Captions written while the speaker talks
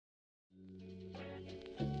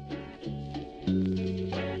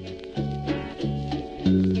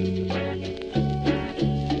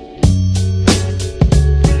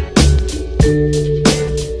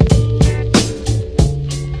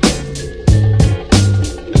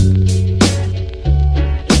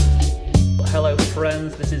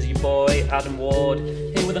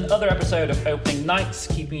episode of Opening Nights,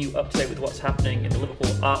 keeping you up to date with what's happening in the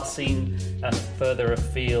Liverpool art scene and further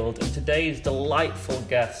afield. And today's delightful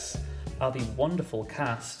guests are the wonderful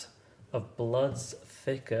cast of Blood's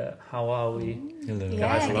Thicker. How are we? Hello.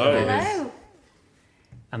 Guys, Hello.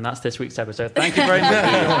 And that's this week's episode. Thank you very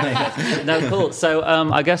much. No, cool. So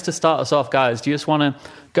I guess to start us off, guys, do you just want to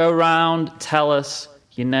go around, tell us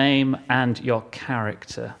your name and your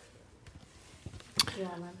character?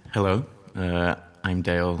 Hello, I'm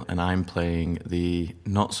Dale, and I'm playing the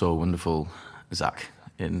not so wonderful Zach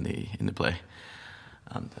in the play.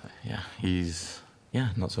 And he's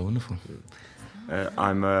not so wonderful.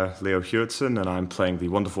 I'm Leo Hewitson, and I'm playing the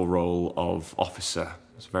wonderful role of officer.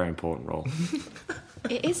 It's a very important role.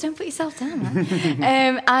 It is, don't put yourself down,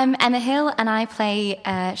 man. I'm Emma Hill, and I play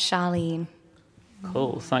Charlene.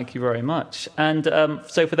 Cool, thank you very much. And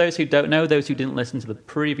so for those who don't know, those who didn't listen to the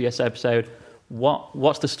previous episode,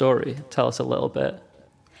 what's the story? Tell us a little bit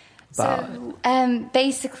about it.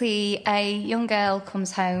 Basically, a young girl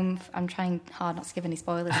comes home. I'm trying hard not to give any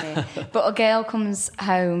spoilers here, but a girl comes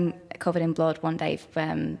home covered in blood one day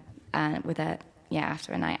after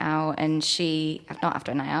a night out, and not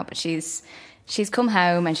after a night out, but she's come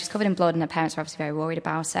home and she's covered in blood, and her parents are obviously very worried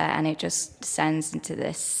about her, and it just descends into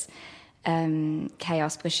this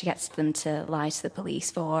chaos because she gets them to lie to the police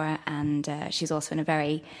for her, and she's also in a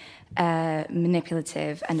very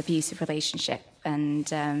manipulative and abusive relationship,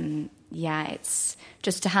 and it's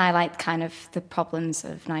just to highlight kind of the problems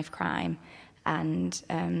of knife crime, and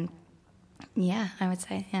I would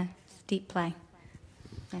say it's deep play.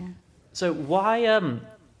 Yeah. So why?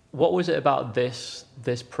 What was it about this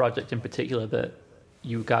project in particular that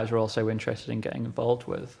you guys were all so interested in getting involved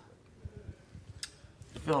with?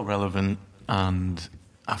 It felt relevant, and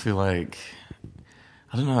I feel like,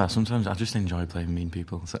 I don't know, sometimes I just enjoy playing mean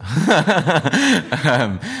people. So.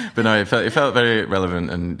 But no, it felt very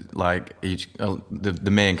relevant, and like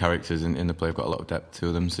the main characters in the play have got a lot of depth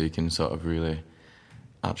to them, so you can sort of really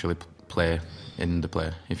actually play in the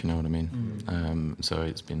play, if you know what I mean. So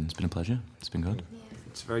it's been a pleasure. It's been good.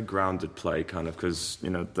 It's a very grounded play, kind of, because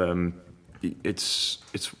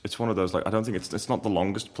it's one of those, like, I don't think it's not the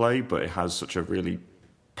longest play, but it has such a really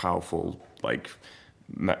powerful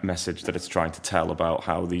message that it's trying to tell about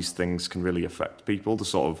how these things can really affect people. The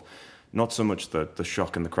sort of, not so much the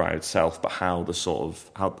shock and the cry itself, but how the sort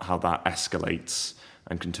of how that escalates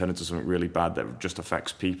and can turn into something really bad that just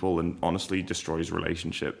affects people and honestly destroys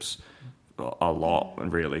relationships a lot,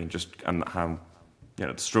 and how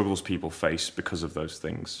the struggles people face because of those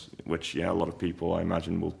things, which a lot of people, I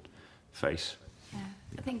imagine, will face. Yeah.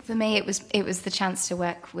 I think for me it was the chance to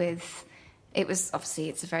work with. It was obviously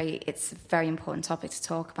it's a very important topic to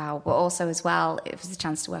talk about, but also as well it was a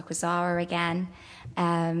chance to work with Zara again,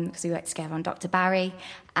 because we worked together on Dr. Barry,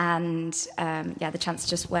 and the chance to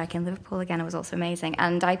just work in Liverpool again was also amazing.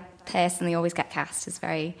 And I personally always get cast as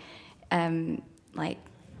very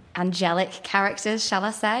angelic characters, shall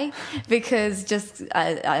I say, because just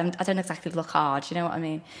I don't exactly look hard, you know what I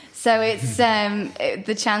mean? So it's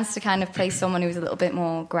the chance to kind of play someone who's a little bit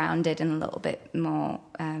more grounded and a little bit more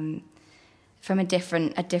from a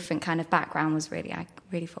different kind of background I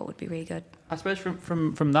really thought would be really good. I suppose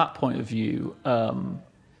from that point of view,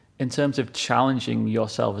 in terms of challenging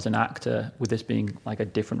yourself as an actor with this being like a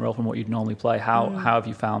different role from what you'd normally play, how have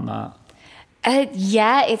you found that?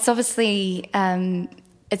 It's obviously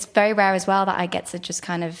it's very rare as well that I get to just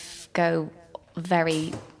kind of go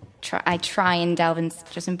I try and delve and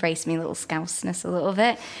just embrace me little scouseness a little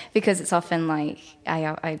bit, because it's often like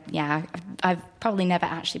I've probably never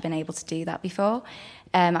actually been able to do that before.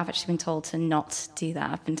 I've actually been told to not do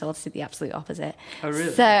that. I've been told to do the absolute opposite. Oh,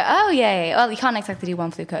 really? So, yeah. Well, you can't exactly do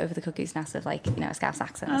one flew over the cuckoo's nest of a Scouse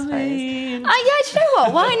accent, I suppose. Do you know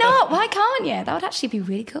what? Why not? Why can't you? That would actually be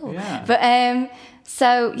really cool. Yeah. But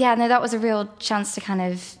that was a real chance to kind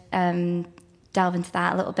of delve into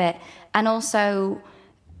that a little bit, and also.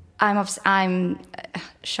 I'm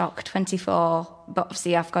shocked, 24, but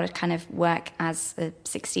obviously I've got to kind of work as a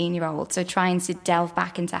 16-year-old. So trying to delve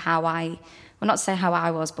back into not to say how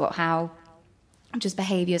I was, but how just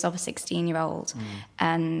behaviours of a 16-year-old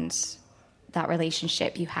and that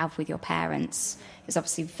relationship you have with your parents is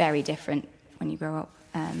obviously very different when you grow up,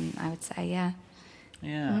 I would say, yeah.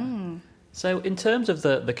 Yeah. So in terms of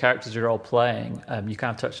the characters you're all playing, you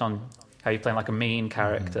kind of touched on how you're playing like a mean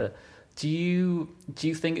character. Do you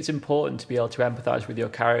think it's important to be able to empathise with your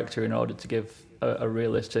character in order to give a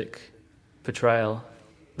realistic portrayal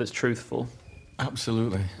that's truthful?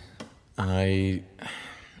 Absolutely.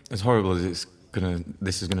 As horrible as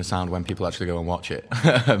this is gonna sound when people actually go and watch it,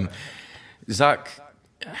 Zach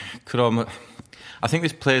could almost. I think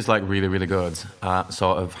this play is like really, really good at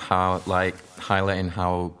sort of how, like, highlighting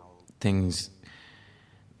how things,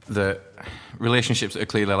 the relationships that are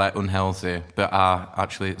clearly like unhealthy, but are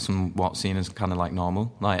actually somewhat seen as kind of like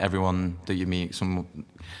normal. Like everyone that you meet,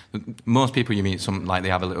 most people you meet, like they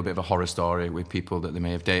have a little bit of a horror story with people that they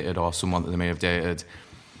may have dated or someone that they may have dated,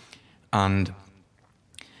 and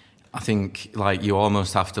I think like you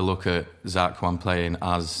almost have to look at Zach, who I'm playing,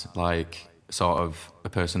 as like sort of a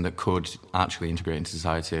person that could actually integrate into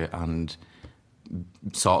society and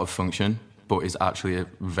sort of function, but is actually a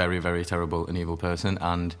very, very terrible and evil person.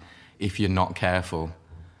 And if you're not careful,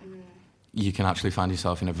 you can actually find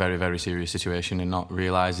yourself in a very, very serious situation and not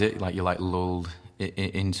realise it. Like you're like lulled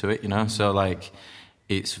into it, you know? So like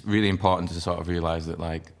it's really important to sort of realise that,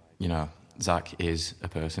 like, you know, Zach is a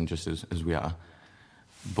person just as we are,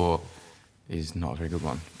 but is not a very good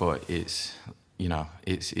one. But it's, you know,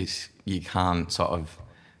 it's you can't sort of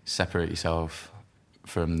separate yourself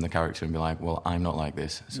from the character and be like, well, I'm not like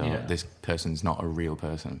this, so this person's not a real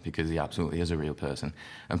person, because he absolutely is a real person,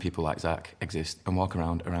 and people like Zach exist and walk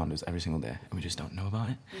around us every single day, and we just don't know about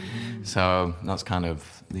it. So that's kind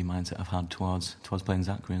of the mindset I've had towards playing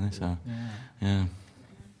Zach, really. So yeah.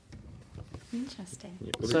 Interesting.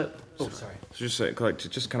 So, sorry. Just say, like, to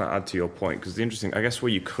just kind of add to your point, because the interesting, I guess,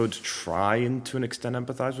 where you could try and to an extent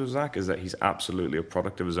empathise with Zach is that he's absolutely a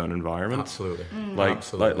product of his own environment. Absolutely.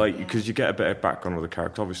 Like, because you get a bit of background with the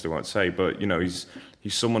character, obviously won't say, but you know, he's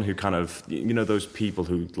someone who kind of, you know, those people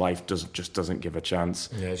who life doesn't give a chance.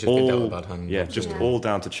 Yeah, it's just been dealt a bad hand. Yeah, just all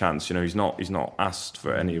down to chance. You know, he's not asked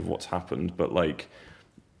for any of what's happened, but like,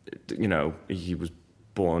 you know, he was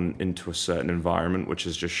born into a certain environment which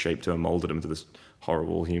has just shaped him and moulded him to this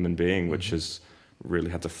horrible human being, which has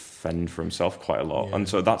really had to fend for himself quite a lot. And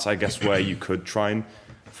so that's, I guess, where you could try and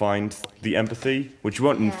find the empathy, which you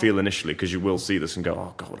won't feel initially, because you will see this and go,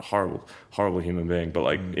 oh God, what a horrible, horrible human being. But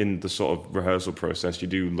like in the sort of rehearsal process, you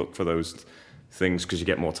do look for those things because you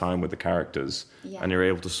get more time with the characters, and you're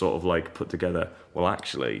able to sort of like put together, well,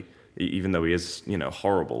 actually, even though he is, you know,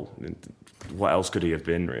 horrible, what else could he have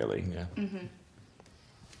been, really? Yeah.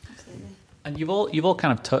 And you've all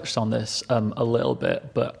kind of touched on this a little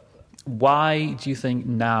bit, but why do you think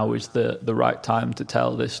now is the right time to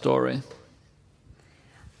tell this story?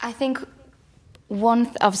 I think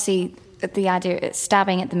obviously the idea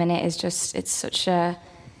stabbing at the minute is just, it's such a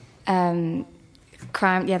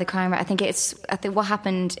crime. Yeah, the crime rate. I think what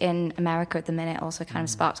happened in America at the minute also kind of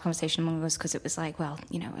sparked conversation among us, because it was like, well,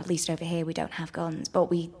 you know, at least over here we don't have guns, but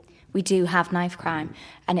we do have knife crime,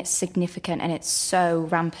 and it's significant and it's so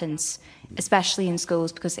rampant, especially in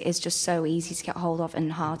schools, because it is just so easy to get hold of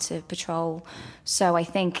and hard to patrol. So I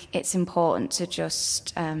think it's important to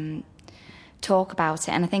just talk about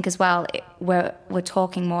it. And I think as well, we're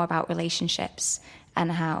talking more about relationships and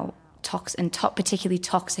how particularly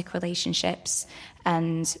toxic relationships,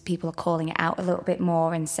 and people are calling it out a little bit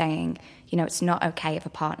more and saying, you know, it's not okay if a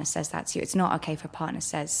partner says that to you. It's not okay if a partner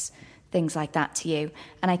says things like that to you.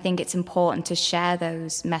 And I think it's important to share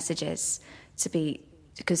those messages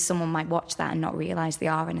because someone might watch that and not realise they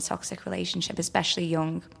are in a toxic relationship, especially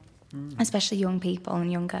young people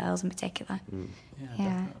and young girls in particular.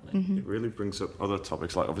 Yeah. It really brings up other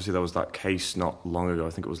topics. Like, obviously there was that case not long ago,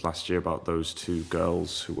 I think it was last year, about those two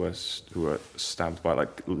girls who were stabbed by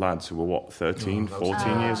like lads who were 13,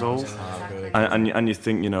 14 years old. Exactly. And you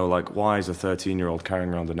think, you know, like, why is a 13-year-old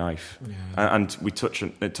carrying around a knife? And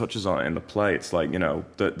it touches on it in the play. It's like, you know,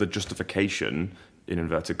 the justification in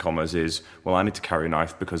inverted commas is, well, I need to carry a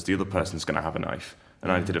knife because the other person's going to have a knife,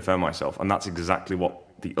 and I need to defend myself. And that's exactly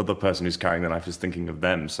what the other person who's carrying the knife is thinking of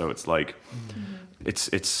them. So it's like,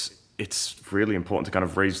 it's really important to kind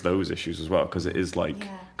of raise those issues as well, because it is like,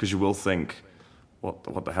 because you will think,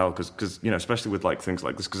 what the hell? Because you know, especially with like things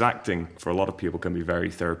like this, because acting for a lot of people can be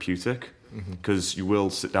very therapeutic, because you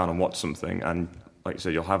will sit down and watch something, and like you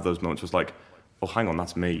said, you'll have those moments where it's like, oh, hang on,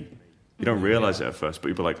 that's me. You don't realise it at first, but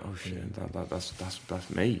you'll be like, oh shit, that's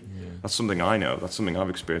me. Yeah. That's something I know. That's something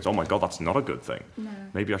I've experienced. Oh my God, that's not a good thing. No.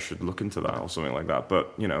 Maybe I should look into that or something like that.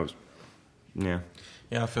 But, you know, yeah.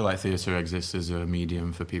 Yeah, I feel like theatre exists as a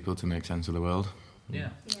medium for people to make sense of the world. Yeah.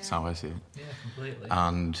 That's how I see it. Yeah, completely.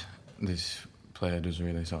 And this play does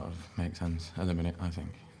really sort of make sense at the minute, I think.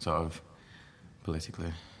 Sort of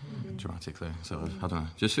politically, dramatically, sort of, I don't know.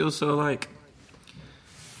 Just feels so like,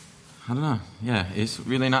 I don't know. Yeah, it's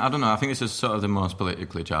really not. I don't know. I think this is sort of the most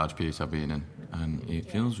politically charged piece I've been in, and it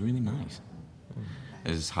feels really nice.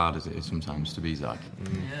 As hard as it is sometimes to be Zach.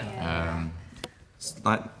 It's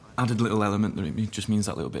like added little element that it just means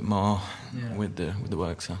that little bit more with the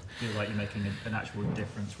work. So feel like you're making an actual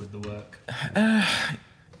difference with the work.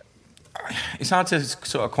 It's hard to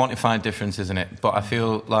sort of quantify difference, isn't it? But I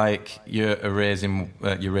feel like you're raising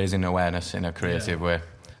awareness in a creative way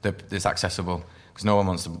that's accessible. Because no one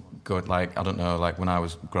wants to go, like, I don't know, like when I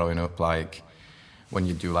was growing up, like when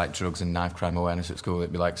you do like drugs and knife crime awareness at school,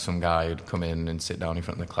 it'd be like some guy who'd come in and sit down in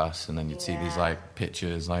front of the class, and then you'd see these like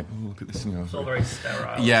pictures, like, oh, look at this, you know. It's all very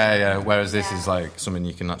sterile. Yeah. Whereas this is like something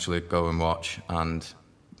you can actually go and watch and,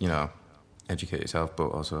 you know, educate yourself, but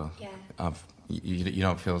also you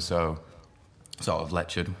don't feel so sort of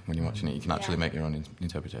lectured when you're watching it. You can actually make your own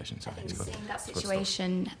interpretation. So I think it's good. seeing that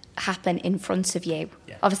situation happen in front of you.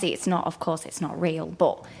 Yeah. Obviously, it's not real,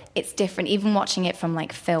 but it's different. Even watching it from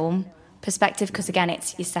like film perspective, because again,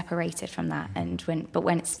 you're separated from that. And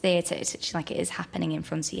when it's theatre, it's actually like it is happening in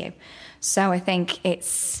front of you. So I think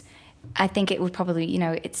it would probably, you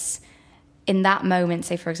know, it's in that moment.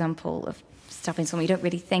 Say, for example, of stopping someone, you don't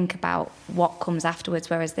really think about what comes afterwards.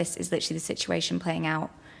 Whereas this is literally the situation playing out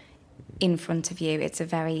in front of you. It's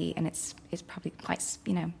it's probably quite,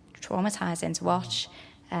 you know, traumatizing to watch.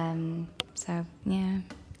 So yeah.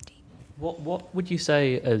 What would you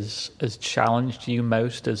say has challenged you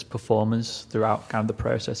most as performers throughout kind of the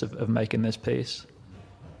process of making this piece?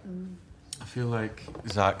 I feel like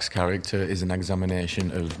Zach's character is an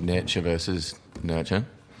examination of nature versus nurture.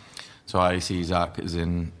 So I see Zach as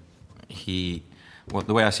in the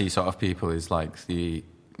way I see sort of people is like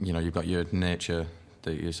you've got your nature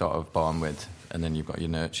that you're sort of born with, and then you've got your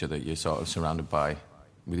nurture that you're sort of surrounded by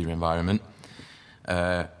with your environment.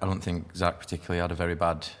 I don't think Zach particularly had a very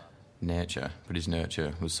bad nature, but his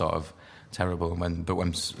nurture was sort of terrible. When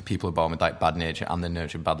people are born with like bad nature and they're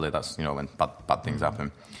nurtured badly, that's, you know, when bad things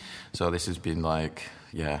happen. So this has been like,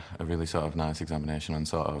 a really sort of nice examination on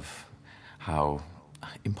sort of how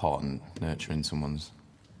important nurturing someone's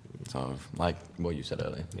sort of like what you said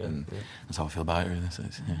earlier, and that's how I feel about it. Really. So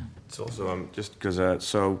it's also just because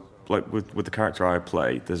so like with the character I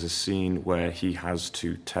play, there's a scene where he has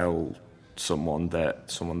to tell someone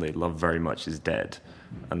that someone they love very much is dead.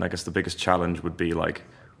 And I guess the biggest challenge would be like,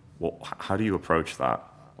 how do you approach that?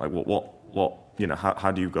 Like, what you know,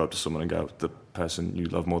 how do you go up to someone and go, the person you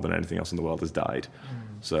love more than anything else in the world has died?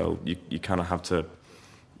 So you kind of have to.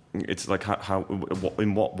 It's like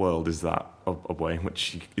in what world is that a way in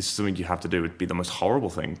which is something you have to do? It'd be the most horrible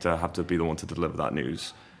thing to have to be the one to deliver that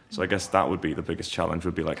news. So I guess that would be the biggest challenge.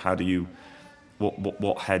 Would be like, how do you?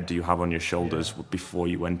 What head do you have on your shoulders before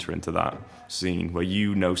you enter into that scene where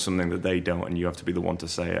you know something that they don't, and you have to be the one to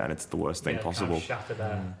say it, and it's the worst thing possible. Kind of shatter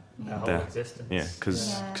their whole existence. Yeah,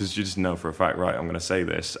 because you just know for a fact, right? I'm going to say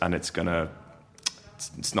this, and it's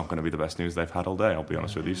not going to be the best news they've had all day. I'll be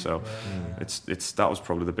honest with you. So, that was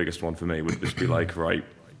probably the biggest one for me. Would just be like, right,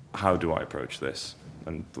 how do I approach this?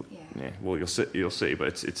 And well, you'll see,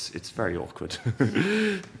 but it's very awkward.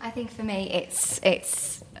 I think for me,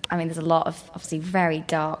 it's. I mean, there's a lot of obviously very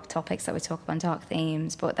dark topics that we talk about, dark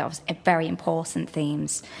themes, but that was very important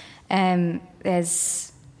themes.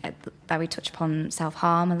 There's that we touch upon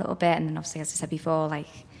self-harm a little bit, and then obviously, as I said before, like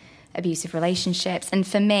abusive relationships. And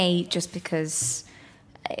for me, just because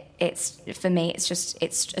it's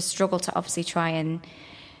a struggle to obviously try and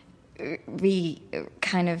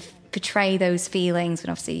kind of portray those feelings. And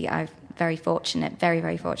obviously, I'm very fortunate that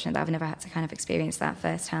I've never had to kind of experience that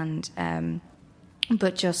firsthand.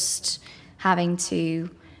 But just having to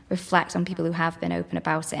reflect on people who have been open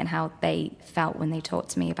about it and how they felt when they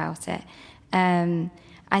talked to me about it.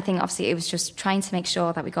 I think obviously it was just trying to make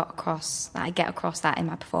sure that I get across that in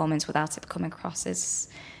my performance without it coming across as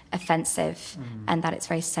offensive, and that it's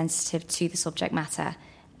very sensitive to the subject matter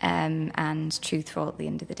and truthful at the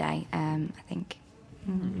end of the day, I think.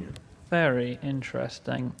 Very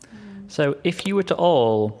interesting. So if you were to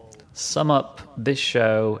all sum up this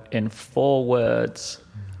show in 4 words,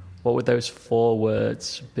 what would those 4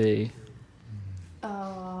 words be?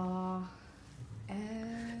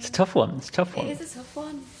 It's a tough one. It is a tough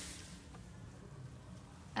one.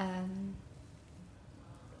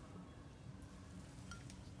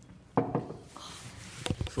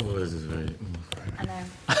 4 words is very. I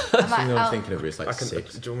know. I'm thinking of it. It's like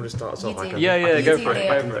 6. Do you want me to start us off? Go for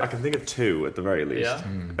it. I can think of 2 at the very least.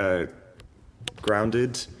 Yeah.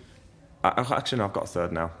 Grounded. Actually, no, I've got a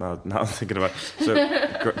third now. Now I'm thinking about it. So,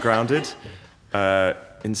 grounded,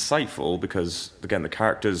 insightful, because again, the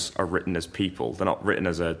characters are written as people. They're not written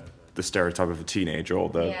as the stereotype of a teenager or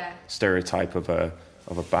the stereotype of a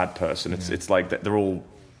bad person. It's like they're all.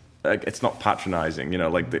 It's not patronising, you know.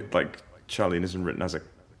 Like Charlene isn't written as a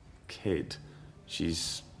kid.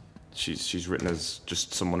 She's written as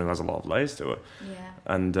just someone who has a lot of layers to her. Yeah.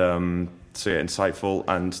 And insightful,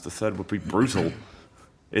 and the third would be brutal.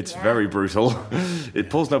 It's very brutal. It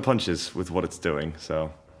pulls no punches with what it's doing.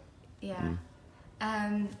 So. Yeah.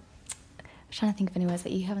 I'm trying to think of any words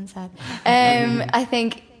that you haven't said. I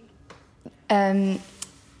think...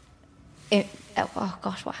 oh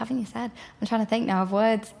gosh, what haven't you said? I'm trying to think now of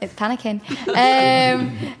words. It's panicking.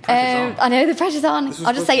 I know the pressure's on.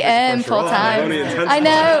 I'll just say 4 times. I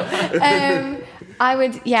know.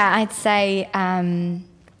 I'd say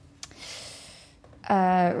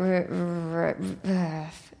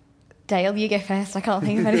Dale, you go first. I can't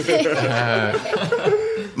think of anything.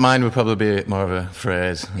 Mine would probably be more of a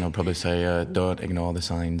phrase, and I'll probably say, "Don't ignore the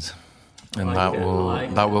signs." And that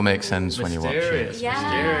will make sense when you watch it.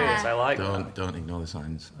 Mysterious, I like that. Don't ignore the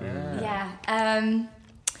signs. Yeah.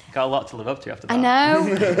 Got a lot to live up to after that. I know.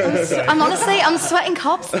 I'm sweating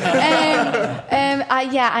cops.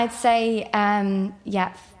 I'd say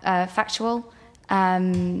factual,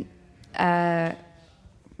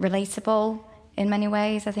 relatable in many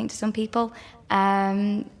ways. I think to some people,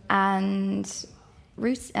 and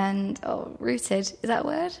rooted. Is that a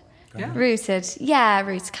word? Yeah. Rooted. Yeah,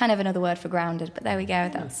 rooted. Kind of another word for grounded, but there we go.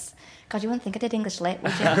 That's... God, you wouldn't think I did English lit,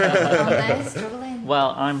 would you? On there, struggling.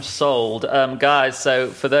 Well, I'm sold. Guys, so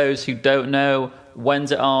for those who don't know,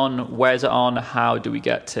 when's it on? Where's it on? How do we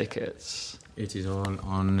get tickets? It is on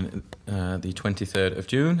the 23rd of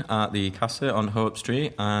June at the Casa on Hope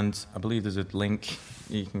Street, and I believe there's a link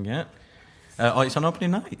you can get. It's on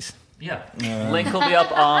opening nights. Yeah. Link will be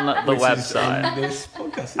up on the website.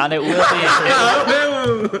 And it will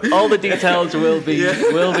be all the details will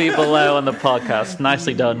be below on the podcast.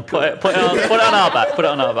 Nicely done. Put it on our back. Put it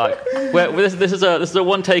on our back. This is a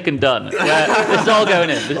one take and done. This is all going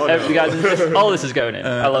in. All this is going in.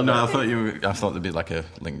 I love it. I thought there'd be like a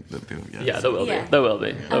link that people get. Yeah, there will be. There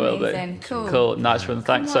will be. Cool. Nice one.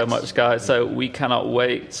 Thanks so much, guys. So we cannot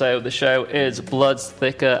wait. So the show is Blood's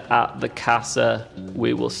Thicker at the Casa.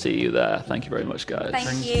 We will see you there. Thank you very much, guys.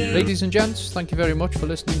 Thank you. Ladies and gents, thank you very much for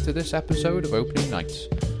listening to this episode of Opening Nights.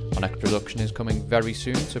 Our next production is coming very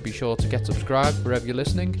soon, so be sure to get subscribed wherever you're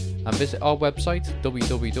listening and visit our website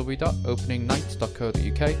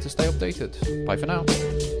www.openingnights.co.uk to stay updated. Bye for now.